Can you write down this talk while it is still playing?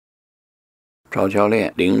赵教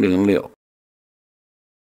练006，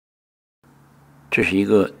这是一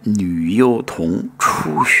个女幼童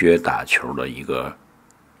初学打球的一个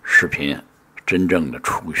视频，真正的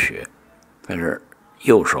初学。但是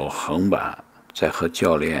右手横板在和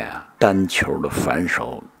教练单球的反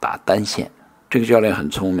手打单线。这个教练很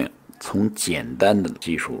聪明，从简单的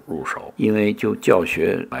技术入手，因为就教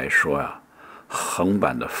学来说横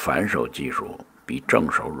板的反手技术比正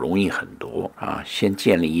手容易很多先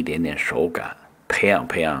建立一点点手感，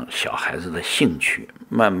培养小孩子的兴趣，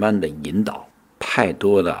慢慢的引导。太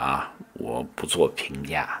多的我不做评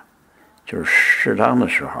价，就是适当的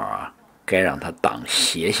时候该让他挡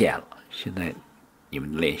斜线了。现在你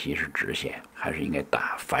们的练习是直线，还是应该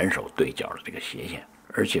打反手对角的这个斜线。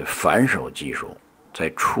而且反手技术在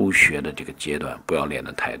初学的这个阶段不要练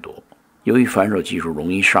得太多，由于反手技术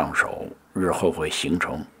容易上手，日后会形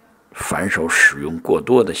成反手使用过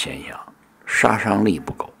多的现象，杀伤力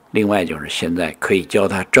不够。另外就是现在可以教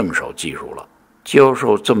他正手技术了。教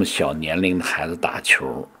授这么小年龄的孩子打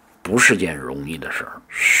球不是件容易的事儿，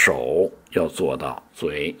手要做到，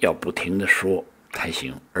嘴要不停地说才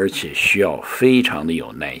行，而且需要非常的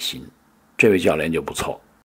有耐心。这位教练就不错。